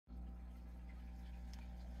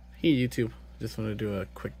Hey YouTube, just want to do a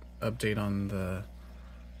quick update on the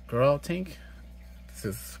Growout tank. This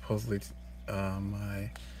is supposedly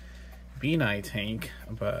my Beanie tank,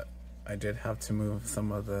 but I did have to move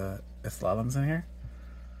some of the Islatums in here.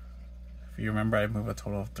 If you remember, I moved a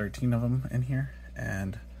total of 13 of them in here,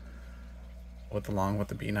 and along with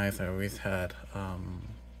the Beanies, I always had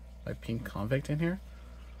my pink convict in here.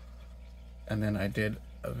 And then I did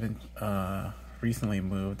recently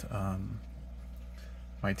moved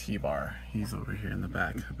my T-bar. He's over here in the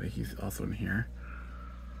back, but he's also in here.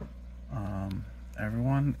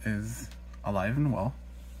 Everyone is alive and well.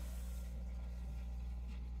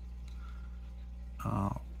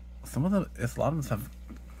 Some of the Islatums have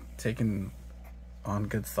taken on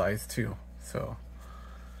good size too. So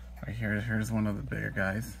right here's one of the bigger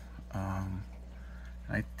guys.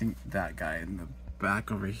 I think that guy in the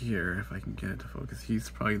back over here, if I can get it to focus,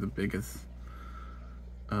 he's probably the biggest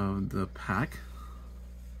of the pack.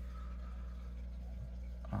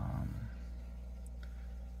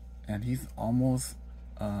 And he's almost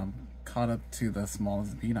caught up to the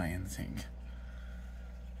smallest Beanie in the tank.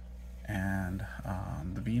 And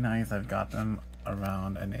the Beanies, I've got them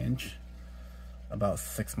around an inch about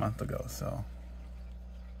 6 months ago. So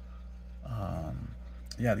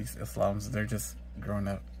yeah, these Islatums, they're just growing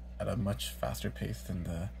up at a much faster pace than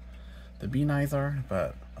the Beanies are,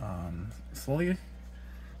 but slowly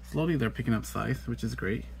they're picking up size, which is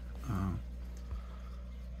great.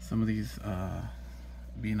 Some of these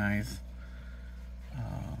Beanies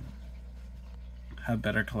have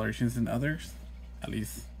better colorations than others, at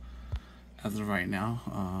least as of right now.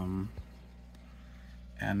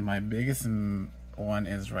 And my biggest one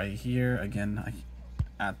is right here. Again,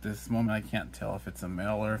 at this moment I can't tell if it's a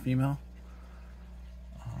male or a female.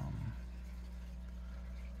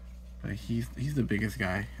 But he's the biggest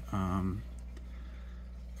guy. I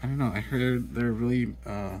don't know, I heard they're really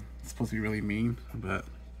supposed to be really mean, but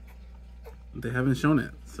they haven't shown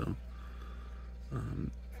it. So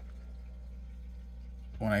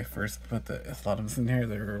when I first put the Islatums in here,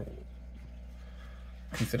 they were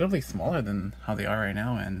considerably smaller than how they are right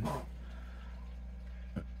now,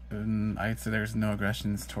 and I'd say there's no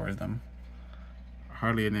aggressions towards them.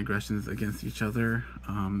 Hardly any aggressions against each other.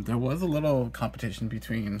 There was a little competition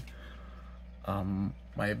between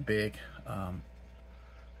my big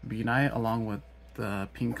Beanie along with the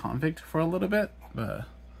pink convict for a little bit, but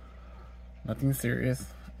nothing serious.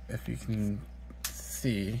 If you can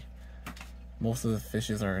see, most of the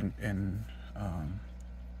fishes are in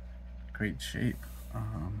great shape.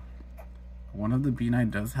 One of the Beanie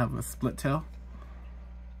does have a split tail,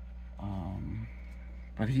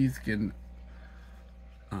 but he's getting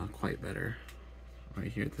quite better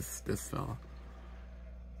right here, this fella.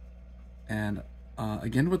 And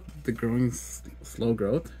again, with the growing slow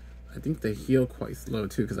growth, I think they heal quite slow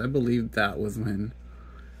too, because I believe that was when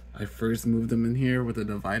I first moved them in here with a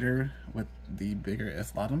divider with the bigger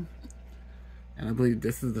Islatum. And I believe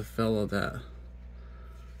this is the fellow that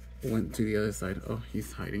went to the other side. Oh,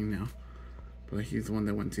 he's hiding now. But he's the one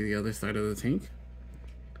that went to the other side of the tank.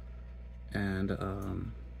 And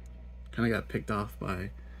kind of got picked off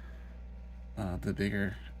by the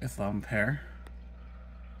bigger Islatum pair.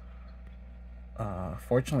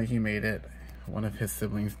 Fortunately, he made it. One of his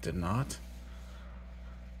siblings did not.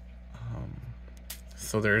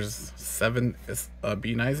 So there's 7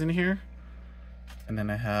 Beanies in here, and then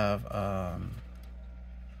I have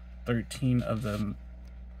 13 of the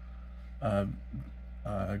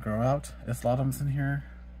Growout Islatums in here,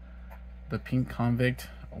 the pink convict,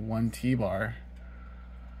 1 T-bar,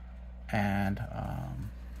 and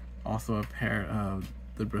also a pair of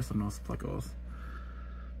the bristlenose pleccos.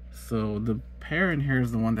 So the pair in here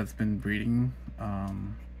is the one that's been breeding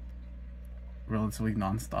relatively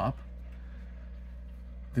non-stop.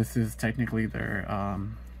 This is technically their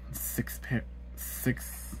sixth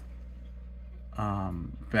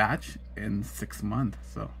batch in 6 months.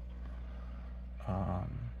 So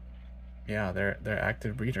yeah, they're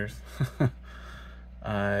active breeders.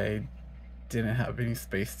 I didn't have any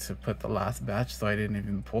space to put the last batch, so I didn't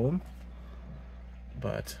even pull them.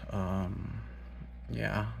 But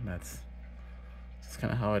yeah, that's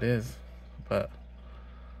kind of how it is. But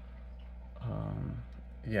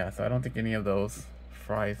yeah, so I don't think any of those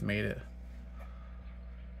fries made it,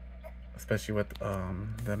 especially with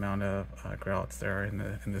the amount of Growouts there are in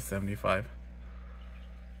the 75.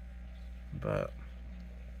 But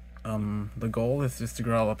the goal is just to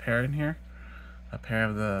grow a pair in here, a pair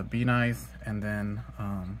of the Beanies, and then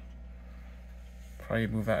probably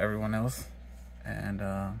move out everyone else. And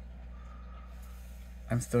I'm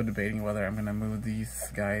still debating whether I'm gonna move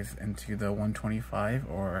these guys into the 125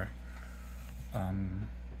 or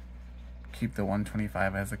keep the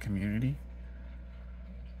 125 as a community.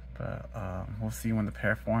 But we'll see when the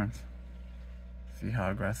pair forms. See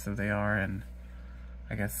how aggressive they are, and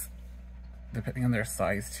I guess depending on their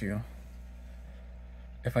size too.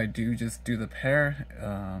 If I do just do the pair,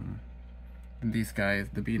 these guys,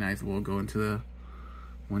 the B9s, will go into the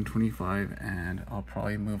 125, and I'll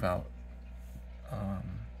probably move out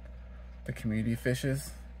the community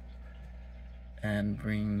fishes and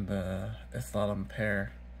bring the slalom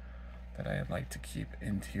pair that I'd like to keep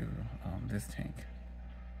into this tank.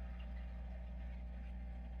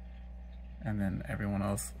 And then everyone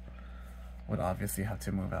else would obviously have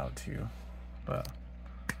to move out too. But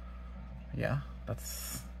yeah,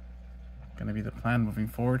 that's gonna be the plan moving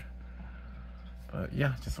forward. But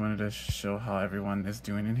yeah, just wanted to show how everyone is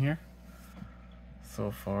doing in here. So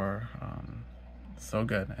far, so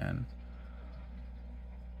good, and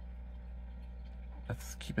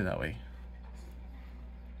let's keep it that way.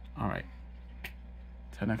 All right,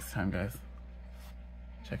 till next time, guys.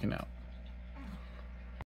 Checking out.